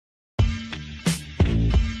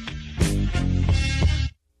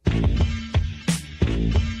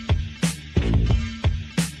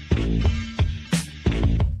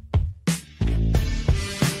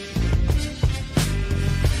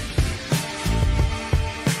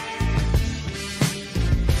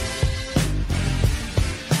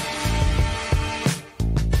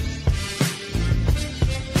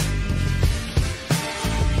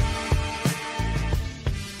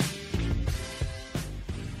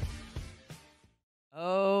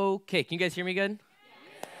Okay, can you guys hear me good?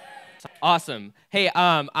 Awesome. Hey,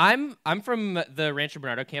 I'm from the Rancho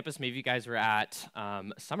Bernardo campus. Maybe you guys were at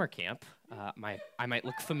summer camp. I might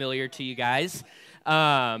look familiar to you guys.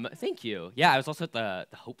 Thank you. Yeah, I was also at the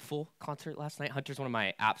Hopeful concert last night. Hunter's one of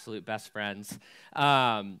my absolute best friends.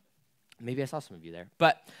 Maybe I saw some of you there.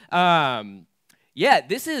 But yeah, I'm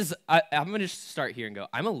going to start here and go.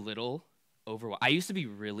 I'm a little overwhelmed. I used to be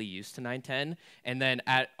really used to NineTen, and then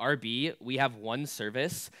at RB, we have one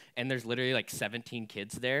service, and there's literally like 17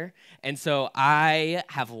 kids there. And so I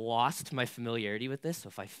have lost my familiarity with this, so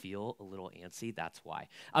if I feel a little antsy, that's why.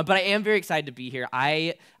 But I am very excited to be here.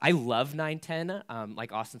 I love NineTen.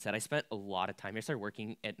 Like Austin said, I spent a lot of time here. I started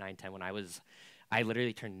working at NineTen when I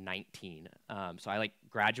literally turned 19. So I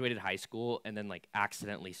graduated high school and then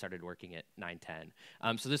accidentally started working at NineTen.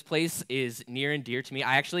 So this place is near and dear to me.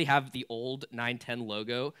 I actually have the old NineTen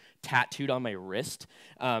logo tattooed on my wrist.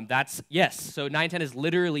 So NineTen is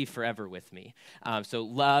literally forever with me. So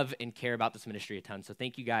love and care about this ministry a ton. So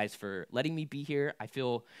thank you guys for letting me be here. I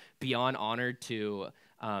feel beyond honored to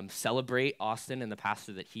celebrate Austin and the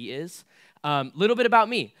pastor that he is. Little bit about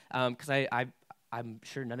me, because I'm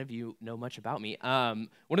sure none of you know much about me. One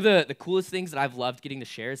of the coolest things that I've loved getting to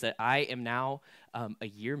share is that I am now a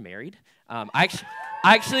year married. I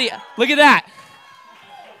actually, look at that.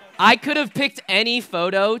 I could have picked any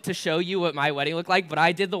photo to show you what my wedding looked like, but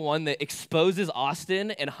I did the one that exposes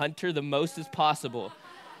Austin and Hunter the most as possible.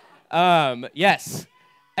 Yes.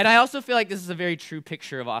 And I also feel like this is a very true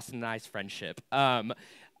picture of Austin and I's friendship. I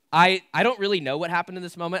don't really know what happened in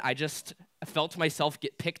this moment. I felt myself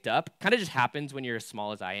get picked up. Kind of just happens when you're as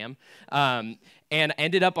small as I am. And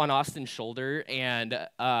ended up on Austin's shoulder, and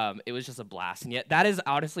it was just a blast. And yet that has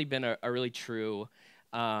honestly been a really true,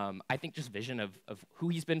 I think, just vision of who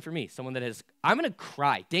he's been for me. Someone that has, I'm going to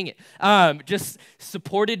cry, dang it, just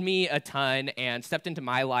supported me a ton and stepped into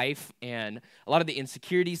my life and a lot of the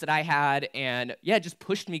insecurities that I had, and just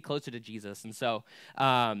pushed me closer to Jesus. And so,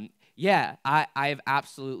 I've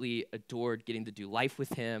absolutely adored getting to do life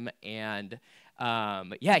with him, and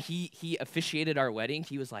he officiated our wedding.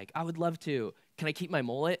 He was like, I would love to. Can I keep my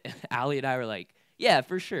mullet? And Allie and I were like, yeah,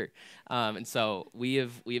 for sure. And so we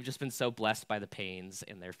have just been so blessed by the Paynes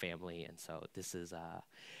and their family, and so this is a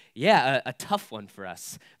tough one for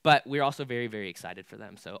us, but we're also very, very excited for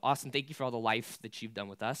them. So Austin, thank you for all the life that you've done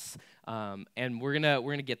with us, and we're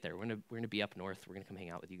gonna get there. We're gonna be up north. We're gonna come hang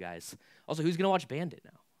out with you guys. Also, who's gonna watch Bandit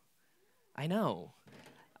now? I know.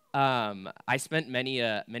 I spent many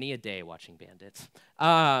a day watching Bandits.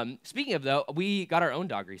 Speaking of, though, we got our own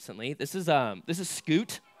dog recently. This is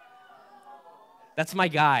Scoot. That's my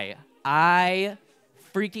guy. I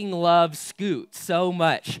freaking love Scoot so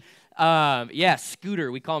much.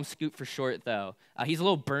 Scooter. We call him Scoot for short, though. He's a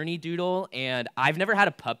little Bernie doodle, and I've never had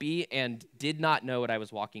a puppy and did not know what I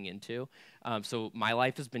was walking into. So my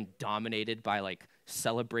life has been dominated by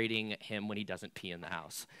celebrating him when he doesn't pee in the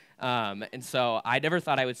house. And so I never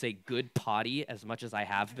thought I would say good potty as much as I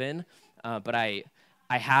have been, but I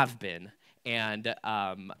have been, and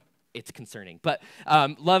it's concerning. But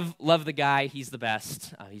love the guy. He's the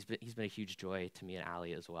best. He's been a huge joy to me and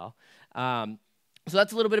Allie as well. So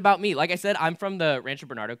that's a little bit about me. Like I said, I'm from the Rancho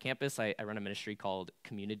Bernardo campus. I run a ministry called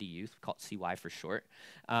Community Youth, called CY for short.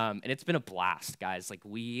 And it's been a blast, guys.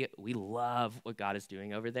 We love what God is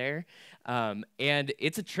doing over there. And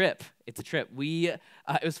it's a trip. It's a trip. it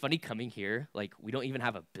was funny coming here. We don't even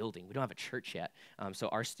have a building. We don't have a church yet. So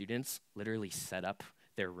our students literally set up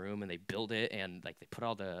their room and they build it, and they put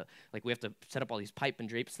all the we have to set up all these pipe and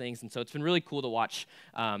drapes things, and so it's been really cool to watch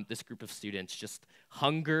this group of students just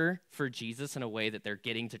hunger for Jesus in a way that they're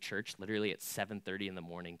getting to church literally at 7:30 in the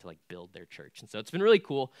morning to build their church. And so it's been really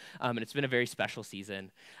cool, and it's been a very special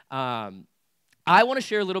season. I want to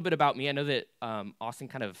share a little bit about me. I know that Austin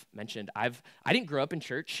kind of mentioned I didn't grow up in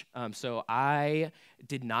church, so I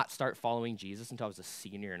did not start following Jesus until I was a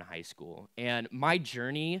senior in high school, and my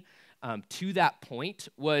journey to that point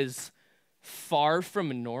was far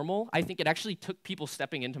from normal. I think it actually took people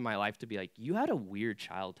stepping into my life to be like, you had a weird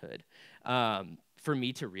childhood, for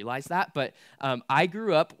me to realize that. But I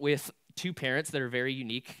grew up with two parents that are very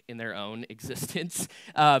unique in their own existence.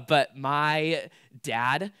 But my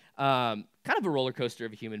dad, kind of a roller coaster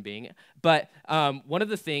of a human being. But one of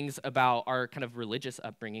the things about our kind of religious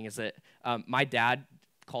upbringing is that my dad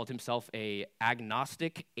called himself a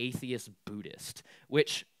agnostic atheist Buddhist,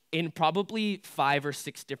 which in probably 5 or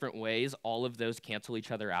 6 different ways, all of those cancel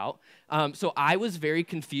each other out. So I was very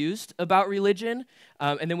confused about religion.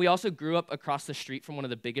 And then we also grew up across the street from one of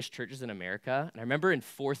the biggest churches in America. And I remember in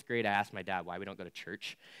 4th grade, I asked my dad why we don't go to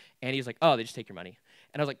church. And he was like, oh, they just take your money.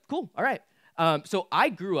 And I was like, cool, all right. So I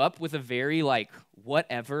grew up with a very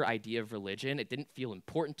whatever idea of religion, it didn't feel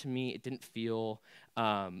important to me. It didn't feel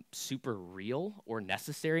super real or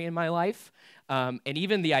necessary in my life. And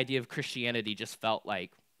even the idea of Christianity just felt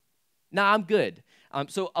like, nah, I'm good.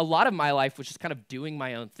 So a lot of my life was just kind of doing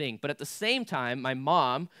my own thing. But at the same time, my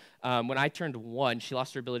mom, when I turned 1, she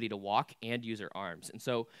lost her ability to walk and use her arms. And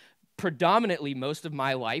so predominantly, most of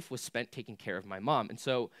my life was spent taking care of my mom. And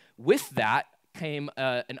so with that came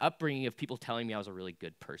an upbringing of people telling me I was a really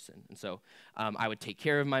good person. And so I would take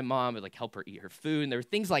care of my mom, I'd like help her eat her food. And there were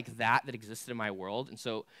things like that that existed in my world. And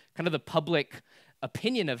so kind of the public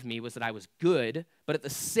opinion of me was that I was good, but at the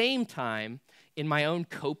same time, in my own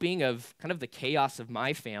coping of kind of the chaos of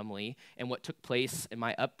my family and what took place in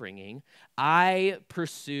my upbringing, I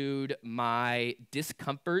pursued my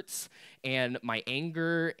discomforts and my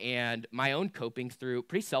anger and my own coping through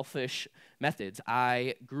pretty selfish methods.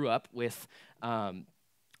 I grew up with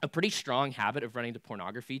a pretty strong habit of running to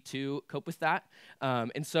pornography to cope with that.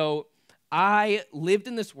 And so I lived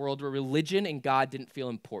in this world where religion and God didn't feel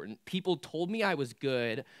important. People told me I was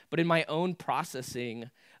good, but in my own processing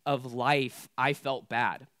of life, I felt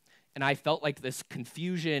bad. And I felt like this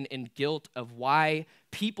confusion and guilt of why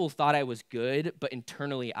people thought I was good, but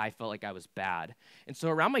internally I felt like I was bad. And so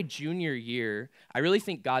around my junior year, I really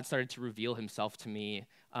think God started to reveal himself to me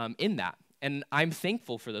in that. And I'm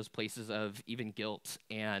thankful for those places of even guilt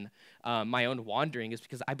and my own wandering, is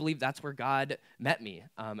because I believe that's where God met me.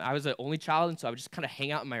 I was an only child, and so I would just kind of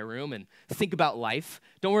hang out in my room and think about life.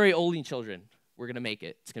 Don't worry, only children. We're gonna make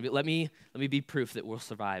it. It's gonna be. Let me be proof that we'll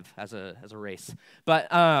survive as a race. But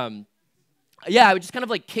yeah, I would just kind of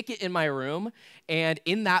like kick it in my room, and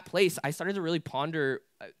in that place, I started to really ponder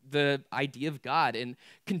the idea of God. And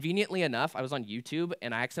conveniently enough, I was on YouTube,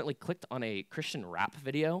 and I accidentally clicked on a Christian rap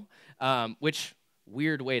video, which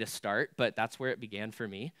weird way to start, but that's where it began for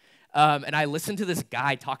me. And I listened to this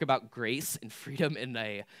guy talk about grace and freedom in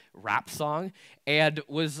a rap song, and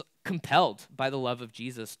was compelled by the love of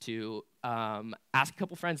Jesus to ask a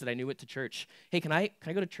couple friends that I knew went to church, hey, can I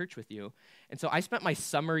go to church with you? And so I spent my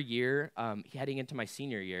summer year heading into my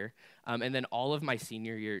senior year, and then all of my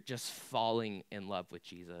senior year just falling in love with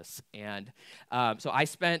Jesus. And so I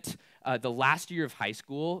spent the last year of high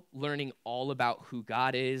school learning all about who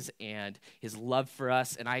God is and his love for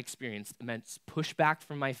us, and I experienced immense pushback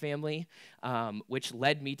from my family, which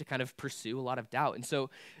led me to kind of pursue a lot of doubt. And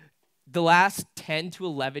so the last 10 to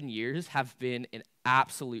 11 years have been an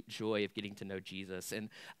absolute joy of getting to know Jesus. And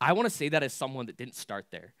I want to say that as someone that didn't start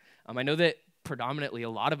there. I know that predominantly a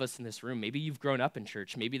lot of us in this room, maybe you've grown up in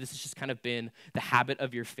church. Maybe this has just kind of been the habit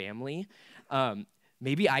of your family.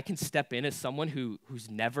 Maybe I can step in as someone who's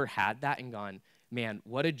never had that and gone, man,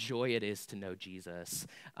 what a joy it is to know Jesus.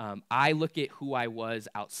 I look at who I was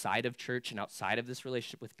outside of church and outside of this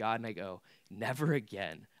relationship with God, and I go, never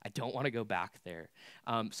again. I don't want to go back there.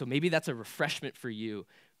 So maybe that's a refreshment for you.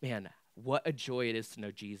 Man, what a joy it is to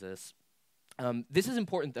know Jesus. This is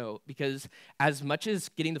important, though, because as much as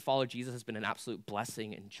getting to follow Jesus has been an absolute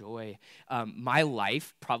blessing and joy, my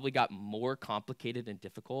life probably got more complicated and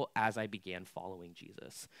difficult as I began following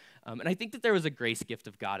Jesus. And I think that there was a grace gift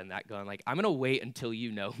of God in that, going like, I'm going to wait until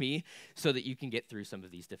you know me so that you can get through some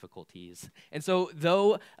of these difficulties. And so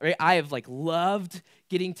though I have like loved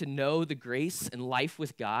getting to know the grace and life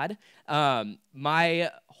with God,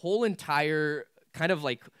 my whole entire kind of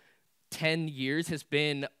like 10 years has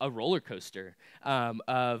been a roller coaster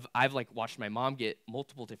of I've like watched my mom get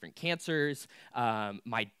multiple different cancers.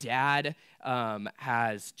 My dad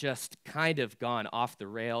has just kind of gone off the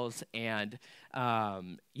rails. And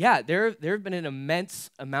yeah, there have been an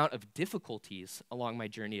immense amount of difficulties along my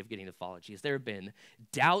journey of getting to follow Jesus. There have been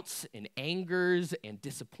doubts and angers and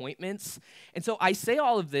disappointments. And so I say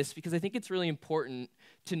all of this because I think it's really important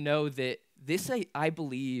to know that this, I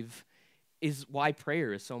believe, is why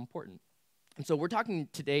prayer is so important. And so we're talking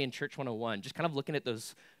today in Church 101, just kind of looking at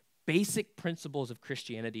those basic principles of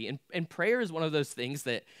Christianity. And prayer is one of those things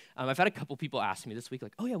that I've had a couple people ask me this week,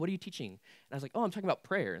 like, oh yeah, what are you teaching? And I was like, oh, I'm talking about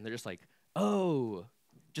prayer. And they're just like, oh,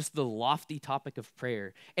 just the lofty topic of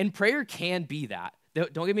prayer. And prayer can be that.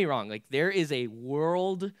 Don't get me wrong. Like, there is a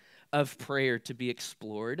world of prayer to be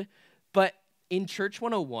explored. But in Church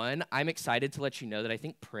 101, I'm excited to let you know that I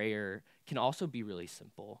think prayer can also be really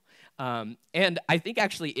simple. And I think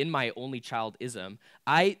actually in my only child-ism,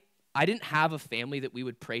 I didn't have a family that we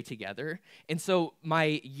would pray together. And so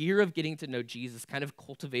my year of getting to know Jesus kind of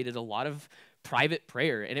cultivated a lot of private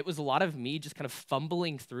prayer. And it was a lot of me just kind of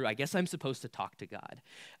fumbling through, I guess I'm supposed to talk to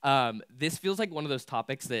God. This feels like one of those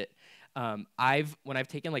topics that when I've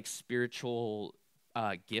taken like spiritual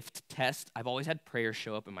gift test, I've always had prayer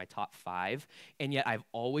show up in my top 5, and yet I've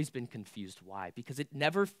always been confused why, because it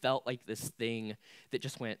never felt like this thing that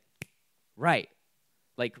just went, right,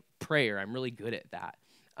 like prayer, I'm really good at that.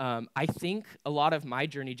 I think a lot of my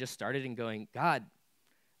journey just started in going, God,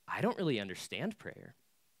 I don't really understand prayer.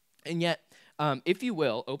 And yet, if you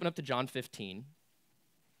will, open up to John 15.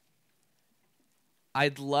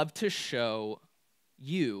 I'd love to show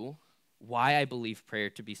you why I believe prayer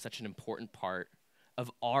to be such an important part of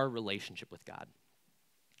our relationship with God.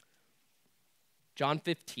 John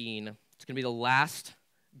 15, it's going to be the last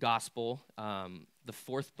gospel, the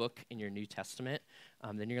 4th book in your New Testament.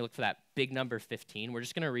 Then you're going to look for that big number 15. We're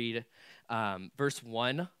just going to read verse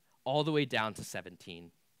 1 all the way down to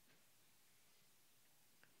 17.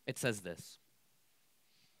 It says this: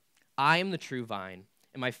 I am the true vine,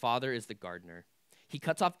 and my Father is the gardener. He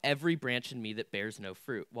cuts off every branch in me that bears no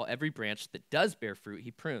fruit, while every branch that does bear fruit he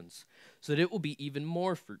prunes, so that it will be even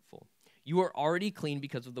more fruitful. You are already clean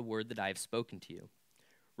because of the word that I have spoken to you.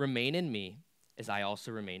 Remain in me, as I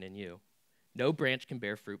also remain in you. No branch can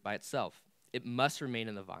bear fruit by itself. It must remain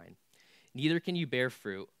in the vine. Neither can you bear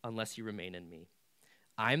fruit unless you remain in me.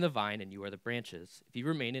 I am the vine, and you are the branches. If you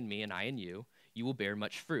remain in me and I in you, you will bear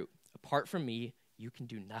much fruit. Apart from me, you can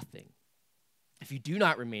do nothing. If you do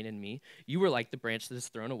not remain in me, you are like the branch that is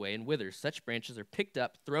thrown away and withers. Such branches are picked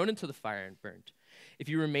up, thrown into the fire, and burned. If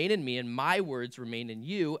you remain in me and my words remain in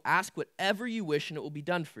you, ask whatever you wish and it will be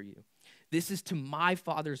done for you. This is to my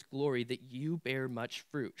Father's glory that you bear much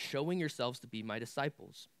fruit, showing yourselves to be my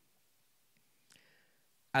disciples.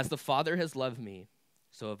 As the Father has loved me,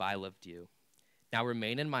 so have I loved you. Now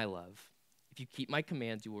remain in my love. If you keep my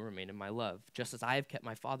commands, you will remain in my love, just as I have kept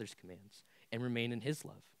my Father's commands and remain in his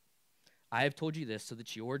love. I have told you this so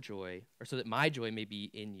that my joy may be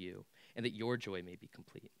in you, and that your joy may be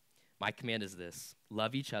complete. My command is this: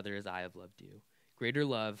 love each other as I have loved you. Greater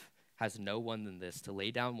love has no one than this, to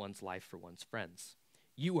lay down one's life for one's friends.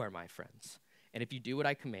 You are my friends, and if you do what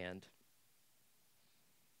I command...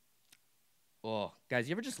 Oh, guys,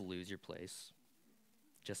 you ever just lose your place?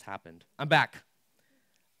 Just happened. I'm back.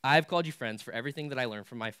 I have called you friends, for everything that I learned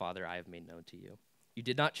from my Father I have made known to you. You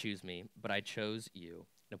did not choose me, but I chose you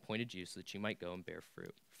and appointed you so that you might go and bear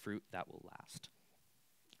fruit that will last.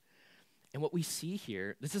 And what we see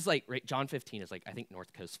here, this is like, right, John 15 is like, I think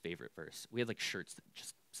North Coast's favorite verse. We had like shirts that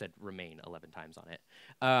just said remain 11 times on it.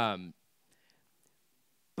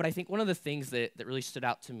 But I think one of the things that really stood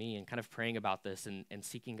out to me in kind of praying about this and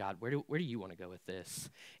seeking God, where do you want to go with this,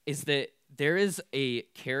 is that there is a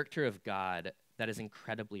character of God that is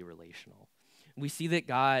incredibly relational. We see that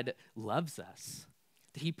God loves us,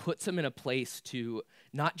 that he puts him in a place to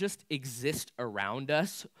not just exist around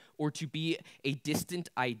us or to be a distant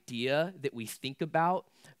idea that we think about,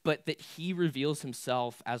 but that he reveals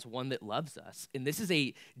himself as one that loves us. And this is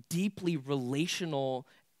a deeply relational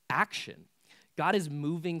action. God is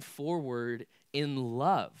moving forward in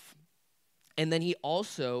love. And then he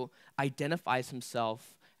also identifies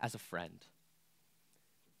himself as a friend.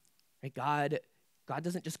 Right? God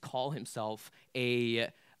doesn't just call himself a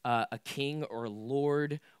king or a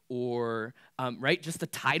lord or, right, just the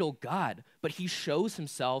title God, but he shows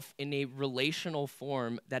himself in a relational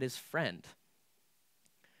form that is friend.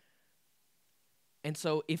 And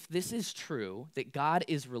so if this is true, that God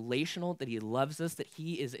is relational, that he loves us, that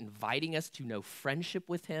he is inviting us to know friendship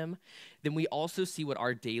with him, then we also see what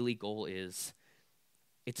our daily goal is.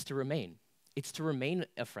 It's to remain. It's to remain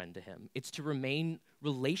a friend to him. It's to remain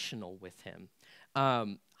relational with him.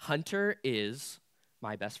 Hunter is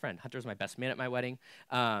my best friend. Hunter is my best man at my wedding.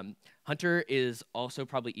 Hunter is also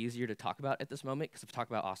probably easier to talk about at this moment, because if I talk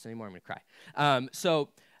about Austin anymore, I'm going to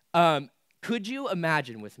cry. Could you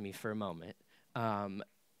imagine with me for a moment,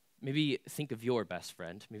 maybe think of your best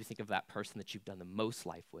friend, maybe think of that person that you've done the most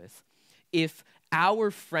life with, if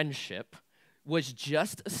our friendship was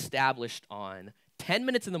just established on 10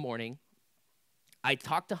 minutes in the morning, I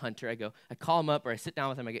talk to Hunter, I call him up, or I sit down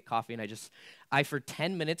with him, I get coffee, and for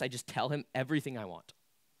 10 minutes, I just tell him everything I want.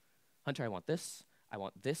 Hunter, I want this,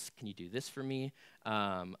 can you do this for me?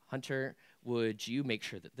 Hunter, would you make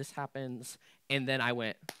sure that this happens? And then I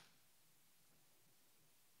went,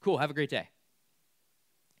 cool, have a great day.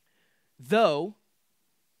 Though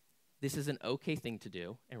this is an okay thing to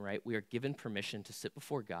do, and right, we are given permission to sit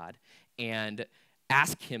before God and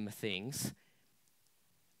ask him things.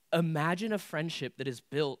 Imagine a friendship that is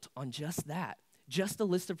built on just that, just a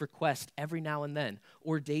list of requests every now and then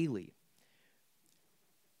or daily.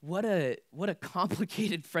 What a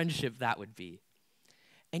complicated friendship that would be.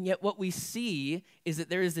 And yet what we see is that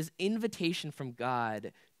there is this invitation from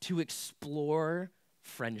God to explore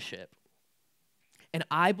friendship. And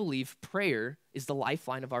I believe prayer is the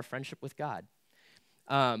lifeline of our friendship with God.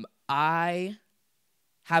 I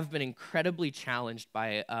have been incredibly challenged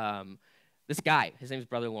by this guy. His name is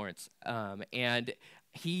Brother Lawrence, and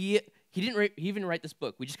he didn't even write this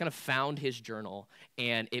book. We just kind of found his journal,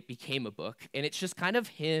 and it became a book. And it's just kind of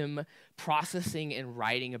him processing and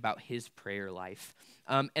writing about his prayer life.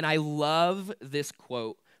 And I love this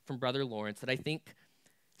quote from Brother Lawrence that I think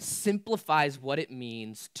simplifies what it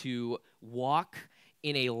means to walk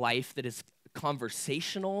in a life that is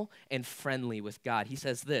conversational and friendly with God. He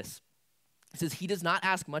says this. He says, he does not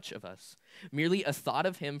ask much of us, merely a thought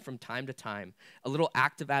of him from time to time, a little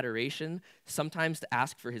act of adoration, sometimes to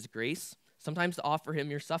ask for his grace, sometimes to offer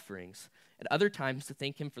him your sufferings, at other times to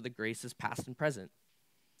thank him for the graces past and present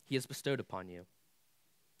he has bestowed upon you.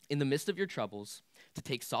 In the midst of your troubles, to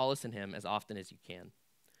take solace in him as often as you can.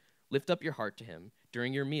 Lift up your heart to him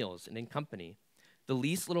during your meals and in company. The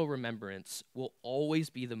least little remembrance will always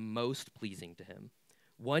be the most pleasing to him.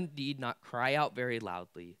 One need not cry out very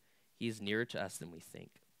loudly. He is nearer to us than we think.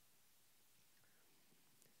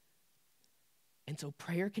 And so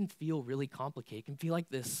prayer can feel really complicated. It can feel like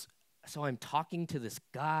this, so I'm talking to this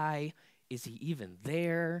guy. Is he even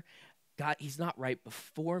there? God, he's not right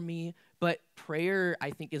before me. But prayer, I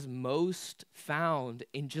think, is most found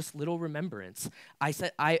in just little remembrance.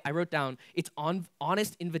 I wrote down, it's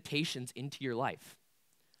honest invitations into your life.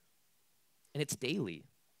 And it's daily.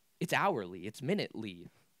 It's hourly. It's minutely.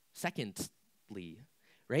 Secondly.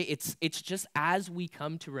 Right? It's just as we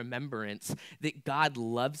come to remembrance that God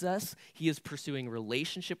loves us, he is pursuing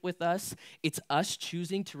relationship with us, it's us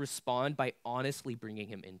choosing to respond by honestly bringing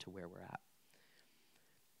him into where we're at.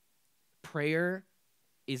 Prayer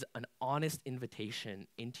is an honest invitation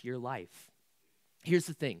into your life. Here's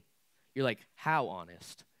the thing. You're like, how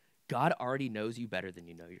honest? God already knows you better than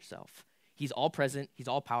you know yourself. He's all present, he's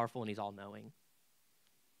all powerful, and he's all knowing.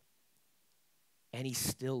 And he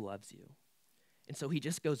still loves you. And so he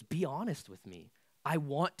just goes, be honest with me. I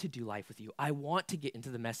want to do life with you. I want to get into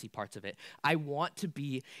the messy parts of it. I want to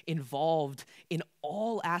be involved in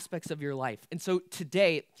all aspects of your life. And so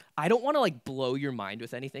today, I don't want to blow your mind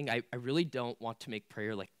with anything. I really don't want to make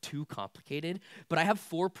prayer too complicated, but I have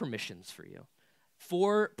 4 permissions for you.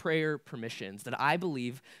 4 prayer permissions that I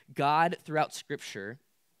believe God throughout Scripture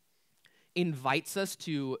invites us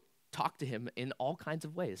to talk to him in all kinds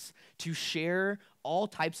of ways, to share all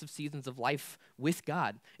types of seasons of life with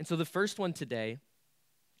God. And so the first one today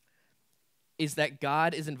is that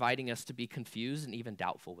God is inviting us to be confused and even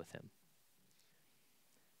doubtful with him.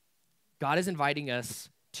 God is inviting us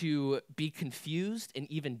to be confused and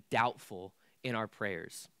even doubtful in our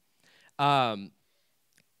prayers. Psalm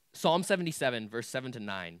 77, verse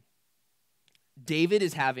 7-9. David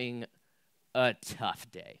is having a tough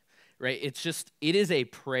day. Right? It is a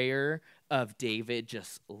prayer of David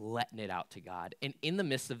just letting it out to God. And in the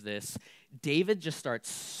midst of this, David just starts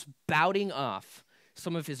spouting off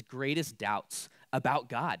some of his greatest doubts about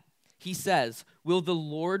God. He says, will the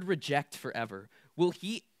Lord reject forever? Will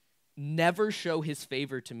he never show his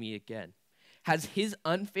favor to me again? Has his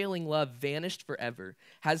unfailing love vanished forever?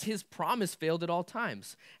 Has his promise failed at all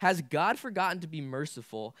times? Has God forgotten to be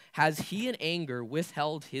merciful? Has he in anger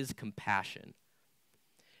withheld his compassion?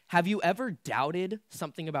 Have you ever doubted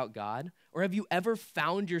something about God? Or have you ever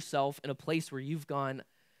found yourself in a place where you've gone,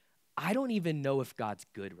 I don't even know if God's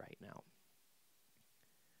good right now?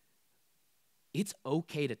 It's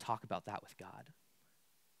okay to talk about that with God.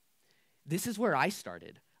 This is where I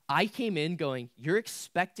started. I came in going, you're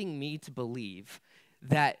expecting me to believe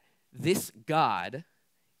that this God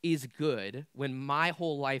is good when my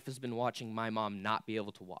whole life has been watching my mom not be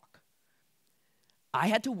able to walk. I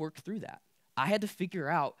had to work through that. I had to figure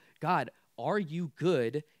out, God, are you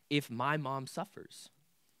good if my mom suffers?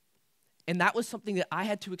 And that was something that I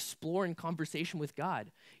had to explore in conversation with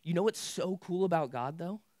God. You know what's so cool about God,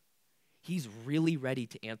 though? He's really ready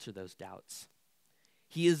to answer those doubts.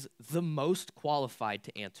 He is the most qualified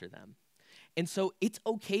to answer them. And so it's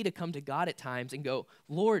okay to come to God at times and go,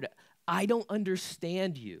 Lord, I don't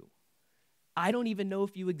understand you. I don't even know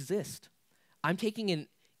if you exist. I'm taking an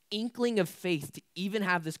inkling of faith to even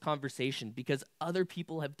have this conversation because other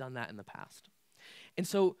people have done that in the past. And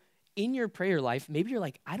so in your prayer life, maybe you're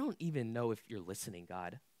like, I don't even know if you're listening,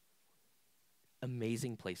 God.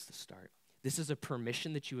 Amazing place to start. This is a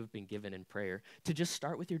permission that you have been given in prayer to just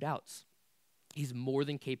start with your doubts. He's more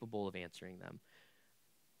than capable of answering them.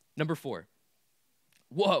 Number 4.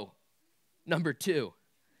 Whoa. Number 2.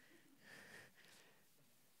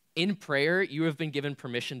 In prayer, you have been given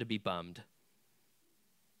permission to be bummed.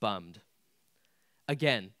 Bummed.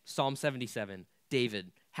 Again, Psalm 77,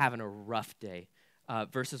 David having a rough day.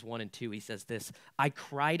 verses 1 and 2, he says this: I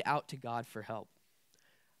cried out to God for help.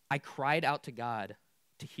 I cried out to God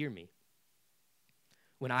to hear me.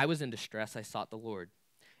 When I was in distress, I sought the Lord.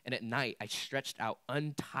 And at night, I stretched out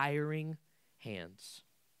untiring hands,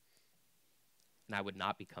 and I would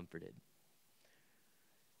not be comforted.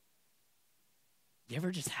 You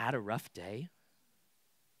ever just had a rough day?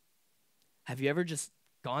 Have you ever just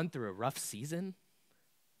gone through a rough season?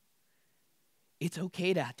 It's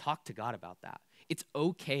okay to talk to God about that. It's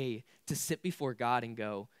okay to sit before God and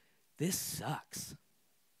go, this sucks,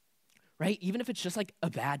 right? Even if it's just like a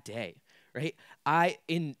bad day, right?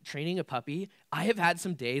 In training a puppy, I have had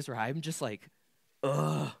some days where I'm just like,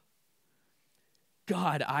 ugh,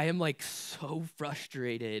 God, I am like so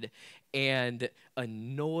frustrated and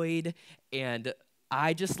annoyed, and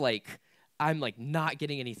I'm like not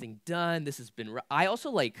getting anything done. This has been, I also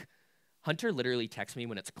like, Hunter literally texts me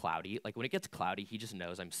when it's cloudy. Like when it gets cloudy, he just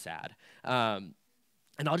knows I'm sad. And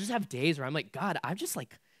I'll just have days where I'm like, God, I'm just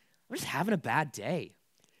having a bad day.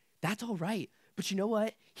 That's all right. But you know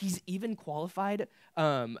what? He's even qualified.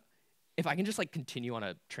 If I can just like continue on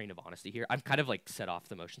a train of honesty here, I've kind of like set off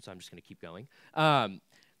the motion, so I'm just gonna keep going.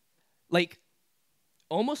 Like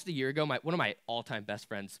almost a year ago, one of my all-time best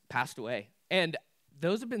friends passed away. And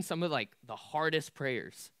those have been some of like the hardest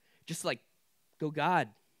prayers. Just like, go, God,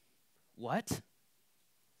 what?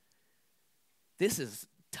 This is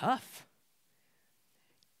tough.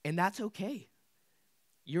 And that's okay.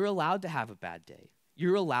 You're allowed to have a bad day.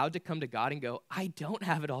 You're allowed to come to God and go, I don't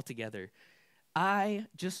have it all together. I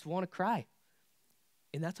just want to cry.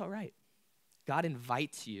 And that's all right. God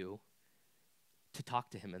invites you to talk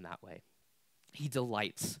to him in that way. He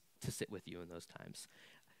delights to sit with you in those times.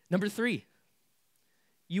 Number 3,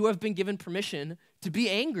 you have been given permission to be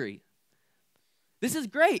angry. This is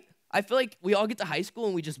great. I feel like we all get to high school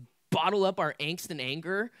and we just bottle up our angst and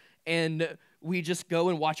anger, and we just go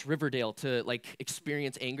and watch Riverdale to like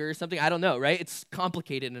experience anger or something. I don't know, right? It's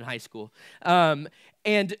complicated in high school. And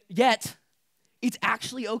yet, it's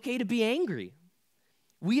actually okay to be angry.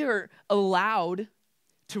 We are allowed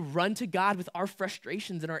to run to God with our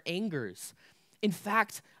frustrations and our angers. In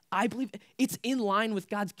fact, I believe it's in line with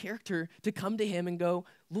God's character to come to him and go,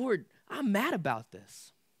 Lord, I'm mad about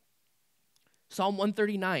this. Psalm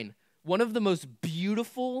 139, one of the most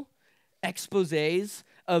beautiful exposés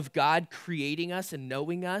of God creating us and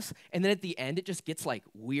knowing us. And then at the end, it just gets like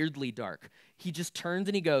weirdly dark. He just turns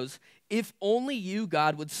and he goes, if only you,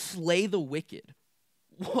 God, would slay the wicked.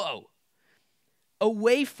 Whoa.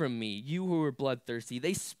 Away from me, you who are bloodthirsty.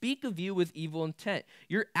 They speak of you with evil intent.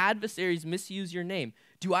 Your adversaries misuse your name.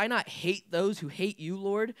 Do I not hate those who hate you,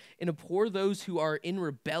 Lord, and abhor those who are in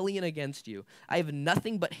rebellion against you? I have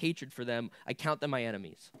nothing but hatred for them. I count them my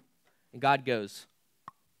enemies. And God goes,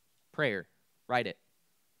 prayer, write it,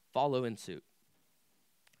 follow in suit.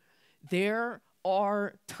 There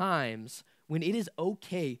are times when it is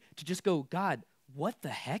okay to just go, God, what the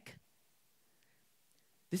heck?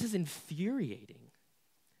 This is infuriating.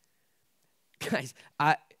 Guys,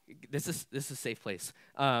 this is a safe place.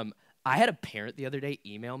 I had a parent the other day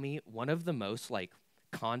email me one of the most like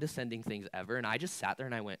condescending things ever, and I just sat there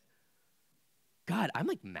and I went, God, I'm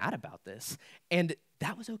like mad about this. And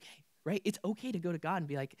that was okay, right? It's okay to go to God and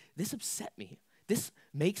be like, this upset me. This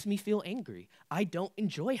makes me feel angry. I don't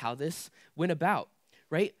enjoy how this went about,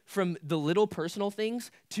 right? From the little personal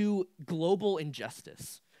things to global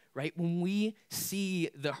injustice. Right? When we see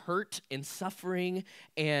the hurt and suffering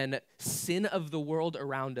and sin of the world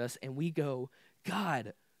around us and we go,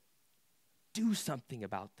 God, do something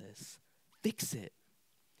about this. Fix it.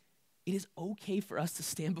 It is okay for us to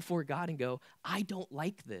stand before God and go, I don't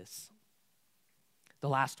like this. The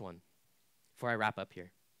last one, before I wrap up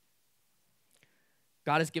here.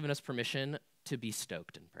 God has given us permission to be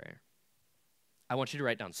stoked in prayer. I want you to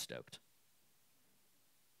write down stoked.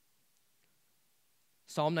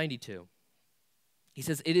 Psalm 92, he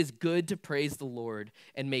says, it is good to praise the Lord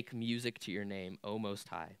and make music to your name, O Most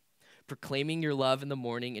High, proclaiming your love in the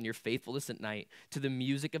morning and your faithfulness at night to the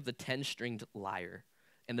music of the 10-stringed lyre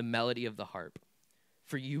and the melody of the harp.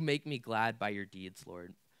 For you make me glad by your deeds,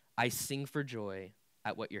 Lord. I sing for joy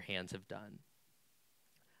at what your hands have done.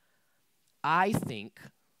 I think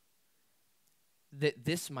that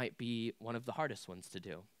this might be one of the hardest ones to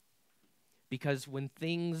do. Because when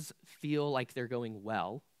things feel like they're going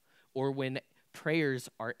well, or when prayers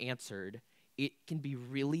are answered, it can be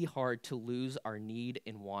really hard to lose our need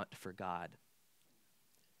and want for God.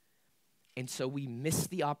 And so we miss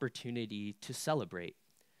the opportunity to celebrate,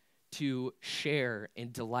 to share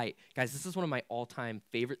and delight. Guys, this is one of my all-time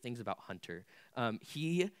favorite things about Hunter.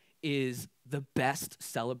 He is the best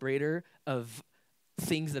celebrator of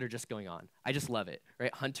things that are just going on. I just love it,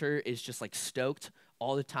 right? Hunter is just like stoked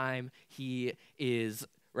all the time. He is,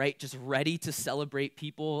 right, just ready to celebrate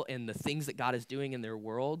people and the things that God is doing in their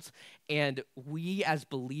worlds. And we as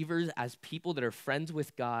believers, as people that are friends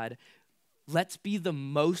with God, let's be the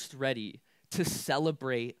most ready to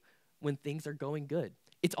celebrate when things are going good.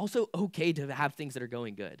 It's also okay to have things that are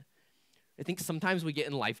going good. I think sometimes we get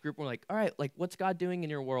in life group and we're like, all right, like what's God doing in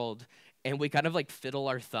your world? And we kind of like fiddle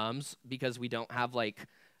our thumbs because we don't have like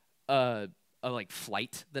a like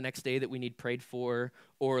flight the next day that we need prayed for,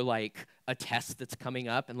 or like a test that's coming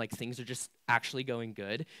up and like things are just actually going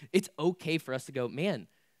good. It's okay for us to go, man,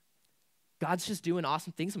 God's just doing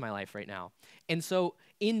awesome things in my life right now. And so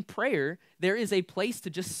in prayer, there is a place to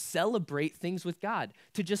just celebrate things with God,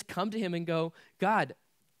 to just come to him and go, God,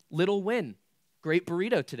 little win, great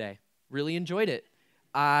burrito today. Really enjoyed it.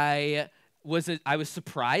 I was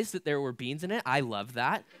surprised that there were beans in it. I love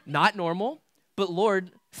that. Not normal, but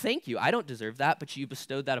Lord, thank you. I don't deserve that, but you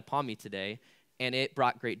bestowed that upon me today, and it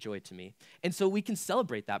brought great joy to me. And so we can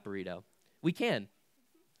celebrate that burrito. We can.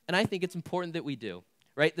 And I think it's important that we do,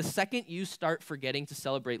 right? The second you start forgetting to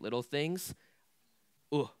celebrate little things,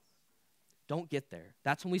 don't get there.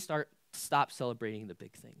 That's when we stop celebrating the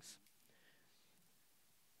big things.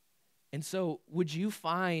 And so would you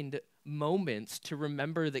find moments to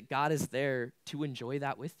remember that God is there to enjoy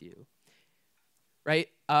that with you, right?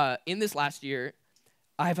 In this last year,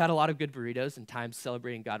 I've had a lot of good burritos and times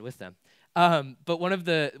celebrating God with them. But one of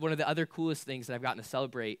the other coolest things that I've gotten to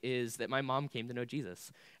celebrate is that my mom came to know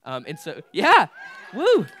Jesus. And so, yeah,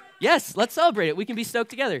 woo, yes, let's celebrate it. We can be stoked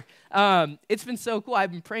together. It's been so cool.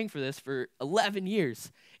 I've been praying for this for 11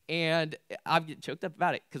 years, and I'm getting choked up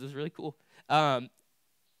about it because it was really cool.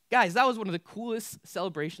 Guys, that was one of the coolest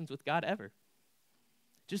celebrations with God ever.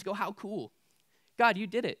 Just go, how cool. God, you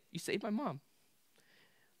did it. You saved my mom.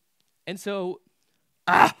 And so,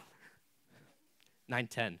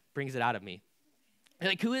 NineTen brings it out of me. You're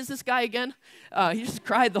like, who is this guy again? He just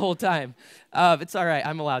cried the whole time. It's all right.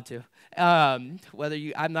 I'm allowed to. I'm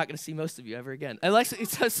not going to see most of you ever again. Alexa,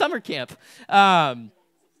 it's a summer camp.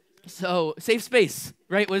 So, safe space,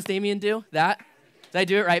 right? What does Damien do? That? Did I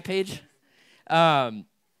do it right, Paige?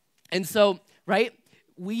 And so, right,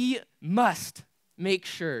 we must make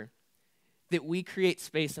sure that we create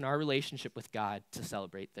space in our relationship with God to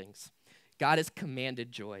celebrate things. God has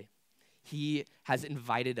commanded joy. He has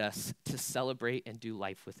invited us to celebrate and do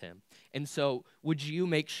life with him. And so would you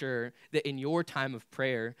make sure that in your time of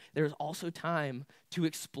prayer, there's also time to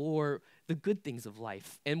explore the good things of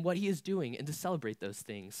life and what he is doing and to celebrate those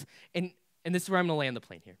things. And this is where I'm going to land the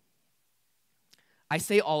plane here. I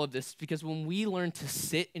say all of this because when we learn to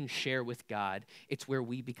sit and share with God, it's where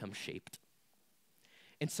we become shaped.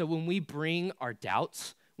 And so when we bring our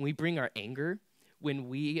doubts, when we bring our anger, when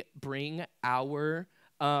we bring our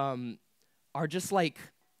just like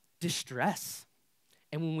distress,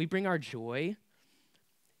 and when we bring our joy,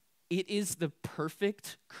 it is the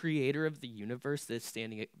perfect creator of the universe that's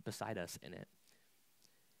standing beside us in it.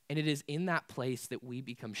 And it is in that place that we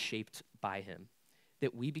become shaped by him,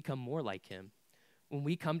 that we become more like him. When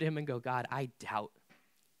we come to him and go, God, I doubt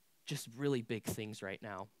just really big things right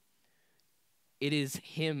now. It is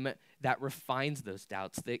him that refines those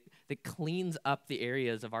doubts, that cleans up the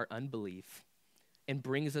areas of our unbelief and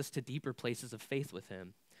brings us to deeper places of faith with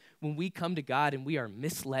him. When we come to God and we are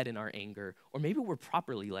misled in our anger, or maybe we're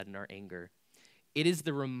properly led in our anger, it is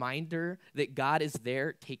the reminder that God is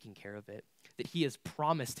there taking care of it, that he has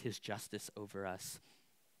promised his justice over us.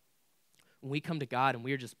 When we come to God and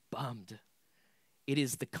we are just bummed, it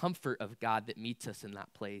is the comfort of God that meets us in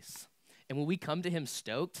that place. And when we come to him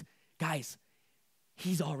stoked, guys,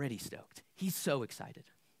 he's already stoked. He's so excited.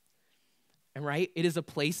 And right, it is a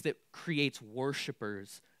place that creates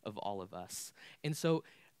worshipers of all of us. And so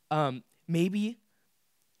maybe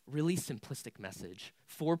really simplistic message,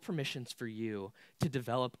 4 permissions for you to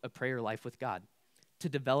develop a prayer life with God, to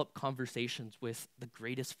develop conversations with the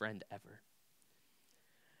greatest friend ever.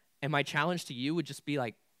 And my challenge to you would just be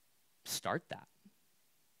like, start that.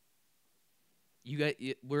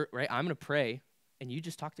 Right? I'm going to pray, and you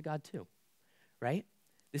just talk to God too, right?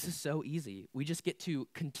 This is so easy. We just get to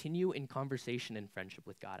continue in conversation and friendship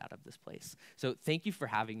with God out of this place. So thank you for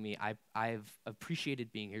having me. I've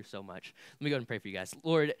appreciated being here so much. Let me go ahead and pray for you guys.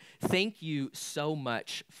 Lord, thank you so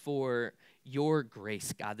much for your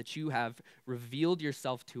grace, God, that you have revealed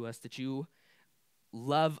yourself to us, that you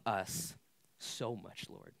love us so much,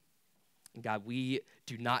 Lord. And God, we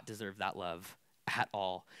do not deserve that love at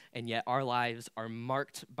all. And yet our lives are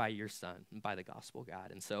marked by your Son, by the gospel,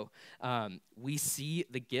 God. And so we see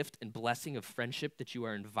the gift and blessing of friendship that you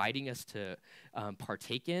are inviting us to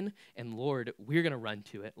partake in. And Lord, we're going to run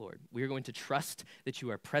to it, Lord. We're going to trust that you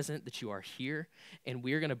are present, that you are here, and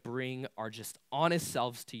we're going to bring our just honest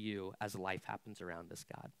selves to you as life happens around us,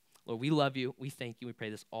 God. Lord, we love you. We thank you. We pray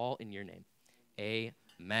this all in your name.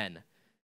 Amen.